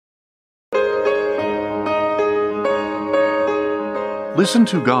Listen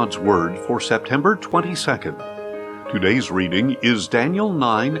to God's Word for September 22nd. Today's reading is Daniel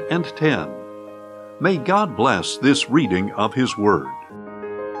 9 and 10. May God bless this reading of His Word.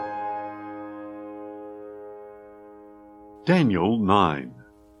 Daniel 9.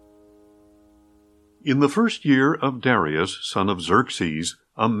 In the first year of Darius, son of Xerxes,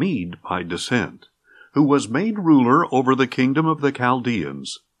 a Mede by descent, who was made ruler over the kingdom of the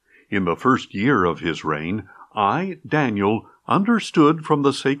Chaldeans, in the first year of his reign, I, Daniel, understood from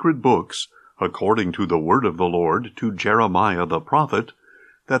the sacred books, according to the word of the Lord to Jeremiah the prophet,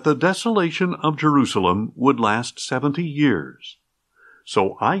 that the desolation of Jerusalem would last 70 years.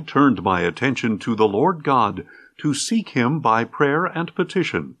 So I turned my attention to the Lord God to seek Him by prayer and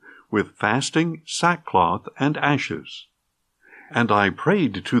petition, with fasting, sackcloth, and ashes. And I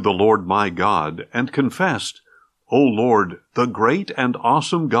prayed to the Lord my God, and confessed, O Lord, the great and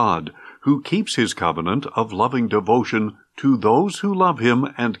awesome God, who keeps His covenant of loving devotion to those who love Him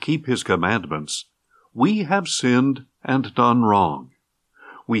and keep His commandments, we have sinned and done wrong.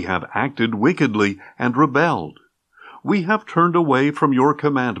 We have acted wickedly and rebelled. We have turned away from your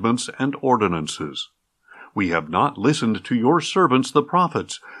commandments and ordinances. We have not listened to your servants the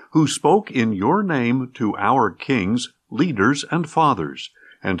prophets, who spoke in your name to our kings, leaders, and fathers,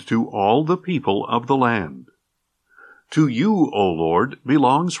 and to all the people of the land. To you, O Lord,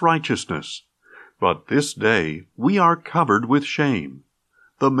 belongs righteousness. But this day we are covered with shame.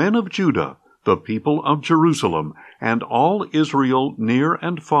 The men of Judah, the people of Jerusalem, and all Israel near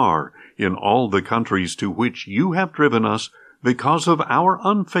and far, in all the countries to which you have driven us, because of our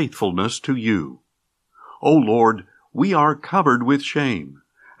unfaithfulness to you. O Lord, we are covered with shame,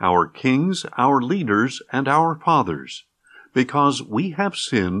 our kings, our leaders, and our fathers, because we have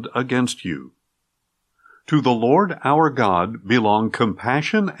sinned against you. To the Lord our God belong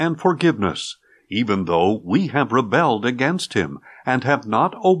compassion and forgiveness, even though we have rebelled against Him, and have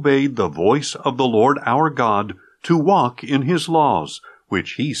not obeyed the voice of the Lord our God to walk in His laws,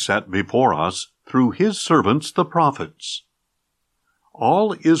 which He set before us through His servants the prophets.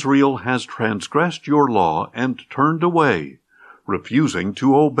 All Israel has transgressed your law and turned away, refusing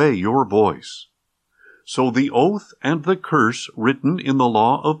to obey your voice. So the oath and the curse written in the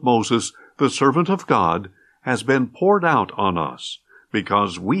law of Moses, the servant of God, has been poured out on us,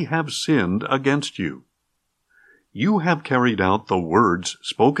 because we have sinned against you. You have carried out the words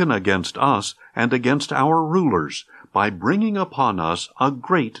spoken against us and against our rulers, by bringing upon us a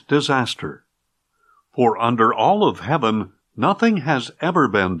great disaster. For under all of heaven nothing has ever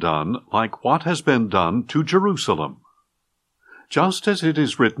been done like what has been done to Jerusalem. Just as it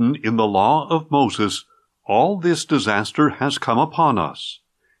is written in the law of Moses, all this disaster has come upon us.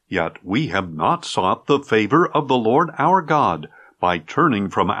 Yet we have not sought the favor of the Lord our God by turning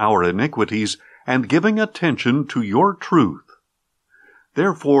from our iniquities and giving attention to your truth.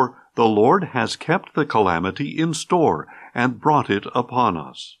 Therefore the Lord has kept the calamity in store and brought it upon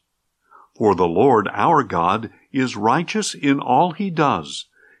us. For the Lord our God is righteous in all He does,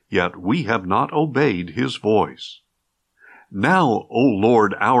 yet we have not obeyed His voice. Now, O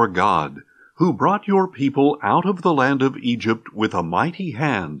Lord our God, who brought your people out of the land of Egypt with a mighty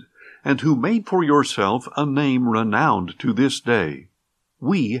hand, and who made for yourself a name renowned to this day,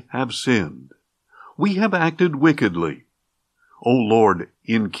 we have sinned. We have acted wickedly. O Lord,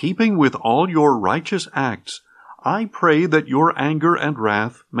 in keeping with all your righteous acts, I pray that your anger and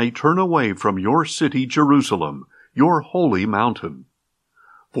wrath may turn away from your city Jerusalem, your holy mountain.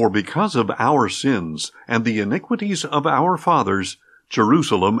 For because of our sins and the iniquities of our fathers,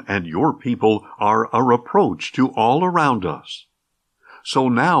 Jerusalem and your people are a reproach to all around us. So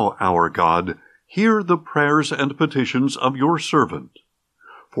now, our God, hear the prayers and petitions of your servant.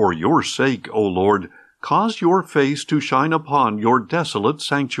 For your sake, O Lord, cause your face to shine upon your desolate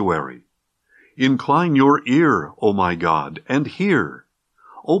sanctuary. Incline your ear, O my God, and hear.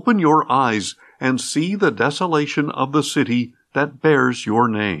 Open your eyes and see the desolation of the city that bears your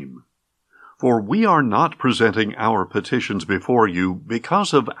name. For we are not presenting our petitions before you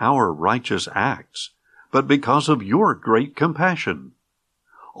because of our righteous acts, but because of your great compassion.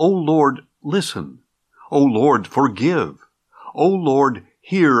 O Lord, listen. O Lord, forgive. O Lord,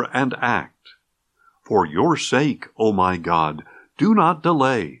 hear and act. For your sake, O my God, do not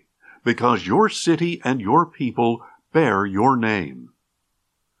delay, because your city and your people bear your name.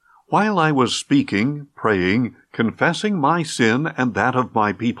 While I was speaking, praying, confessing my sin and that of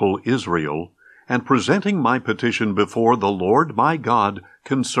my people Israel, and presenting my petition before the Lord my God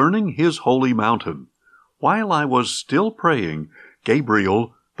concerning His holy mountain, while I was still praying,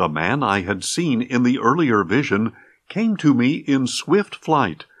 Gabriel, the man I had seen in the earlier vision, came to me in swift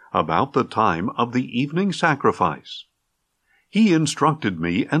flight about the time of the evening sacrifice. He instructed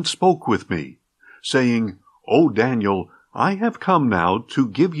me and spoke with me, saying, O Daniel, I have come now to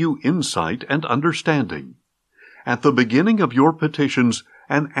give you insight and understanding. At the beginning of your petitions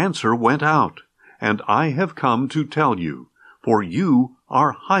an answer went out, and I have come to tell you, for you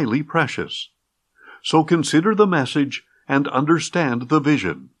are highly precious. So consider the message and understand the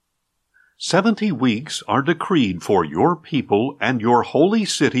vision. 70 weeks are decreed for your people and your holy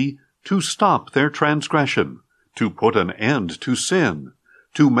city to stop their transgression, to put an end to sin,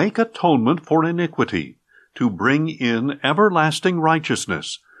 to make atonement for iniquity, to bring in everlasting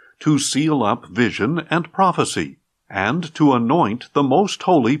righteousness, to seal up vision and prophecy, and to anoint the most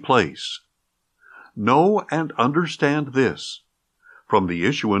holy place. Know and understand this. From the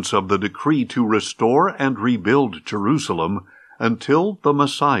issuance of the decree to restore and rebuild Jerusalem until the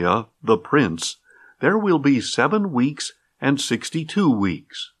Messiah, the Prince, there will be 7 weeks and 62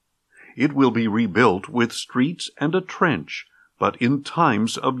 weeks. It will be rebuilt with streets and a trench, but in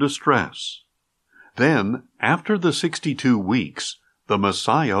times of distress. Then, after the 62 weeks, the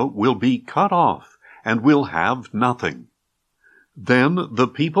Messiah will be cut off and will have nothing. Then the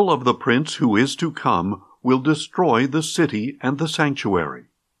people of the Prince who is to come will destroy the city and the sanctuary.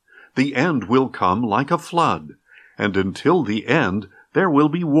 The end will come like a flood, and until the end there will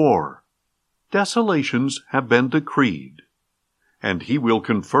be war. Desolations have been decreed. And he will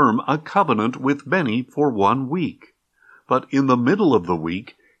confirm a covenant with many for 1 week. But in the middle of the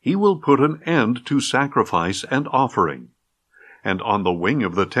week he will put an end to sacrifice and offering. And on the wing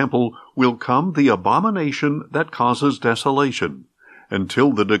of the temple will come the abomination that causes desolation,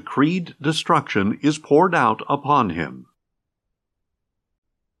 until the decreed destruction is poured out upon him.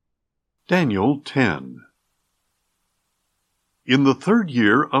 Daniel 10. In the 3rd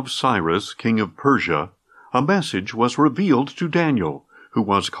year of Cyrus, king of Persia, a message was revealed to Daniel, who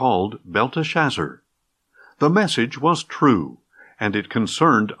was called Belteshazzar. The message was true, and it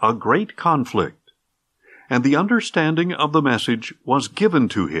concerned a great conflict. And the understanding of the message was given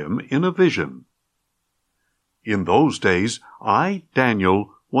to him in a vision. In those days I,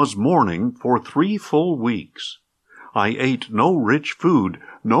 Daniel, was mourning for 3 full weeks. I ate no rich food,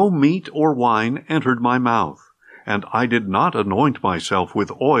 no meat or wine entered my mouth, and I did not anoint myself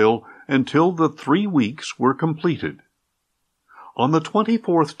with oil until the 3 weeks were completed. On the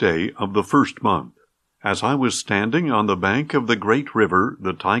 24th day of the 1st month, as I was standing on the bank of the great river,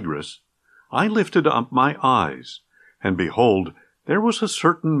 the Tigris, I lifted up my eyes, and behold, there was a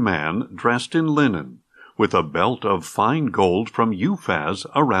certain man dressed in linen, with a belt of fine gold from Uphaz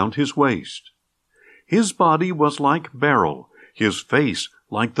around his waist. His body was like beryl, his face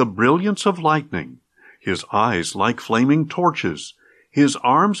like the brilliance of lightning, his eyes like flaming torches, his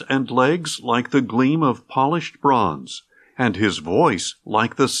arms and legs like the gleam of polished bronze, and his voice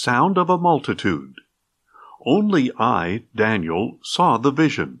like the sound of a multitude. Only I, Daniel, saw the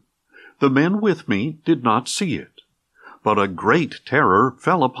vision. The men with me did not see it. But a great terror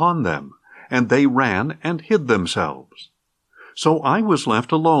fell upon them, and they ran and hid themselves. So I was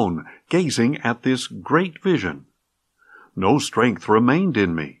left alone, gazing at this great vision. No strength remained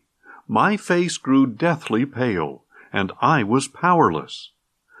in me. My face grew deathly pale, and I was powerless.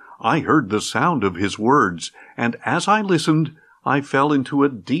 I heard the sound of his words, and as I listened, I fell into a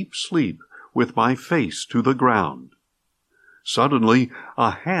deep sleep, with my face to the ground. Suddenly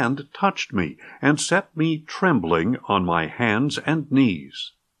a hand touched me, and set me trembling on my hands and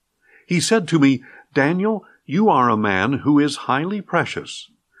knees. He said to me, Daniel, you are a man who is highly precious.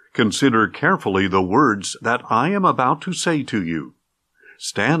 Consider carefully the words that I am about to say to you.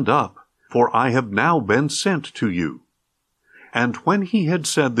 Stand up, for I have now been sent to you. And when he had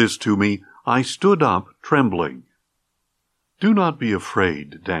said this to me, I stood up trembling. Do not be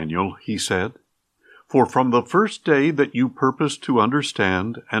afraid, Daniel, he said, for from the first day that you purposed to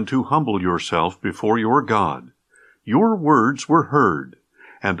understand and to humble yourself before your God, your words were heard,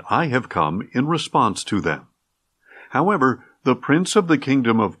 and I have come in response to them. However, the prince of the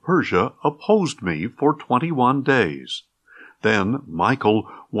kingdom of Persia opposed me for 21 days. Then Michael,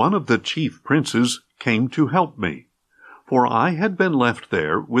 one of the chief princes, came to help me, for I had been left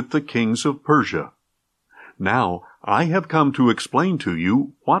there with the kings of Persia. Now I have come to explain to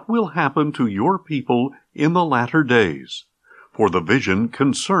you what will happen to your people in the latter days, for the vision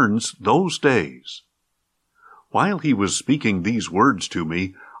concerns those days. While he was speaking these words to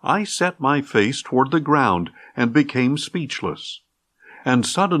me, I set my face toward the ground and became speechless. And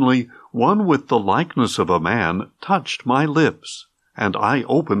suddenly one with the likeness of a man touched my lips, and I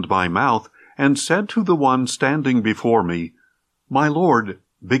opened my mouth and said to the one standing before me, My Lord,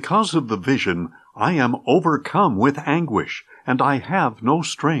 because of the vision, I am overcome with anguish, and I have no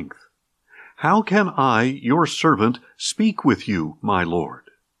strength. How can I, your servant, speak with you, my Lord?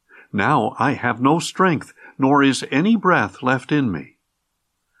 Now I have no strength, nor is any breath left in me.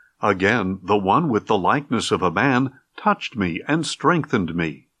 Again, the one with the likeness of a man touched me and strengthened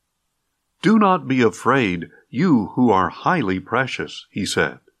me. Do not be afraid, you who are highly precious, he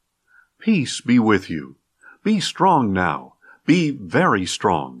said. Peace be with you. Be strong now. Be very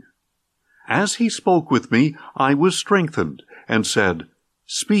strong. As he spoke with me, I was strengthened, and said,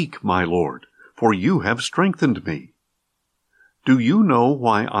 Speak, my Lord, for you have strengthened me. Do you know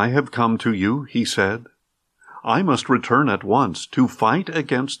why I have come to you? He said. I must return at once to fight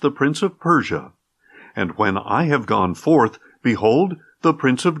against the prince of Persia. And when I have gone forth, behold, the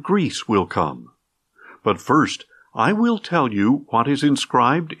prince of Greece will come. But first, I will tell you what is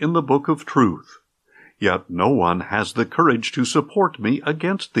inscribed in the book of truth. Yet no one has the courage to support me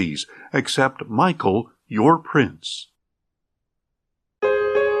against these, except Michael, your prince.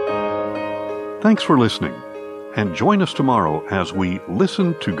 Thanks for listening, and join us tomorrow as we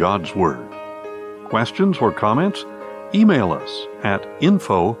listen to God's Word. Questions or comments? Email us at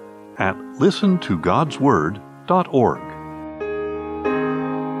info@listentogodsword.org.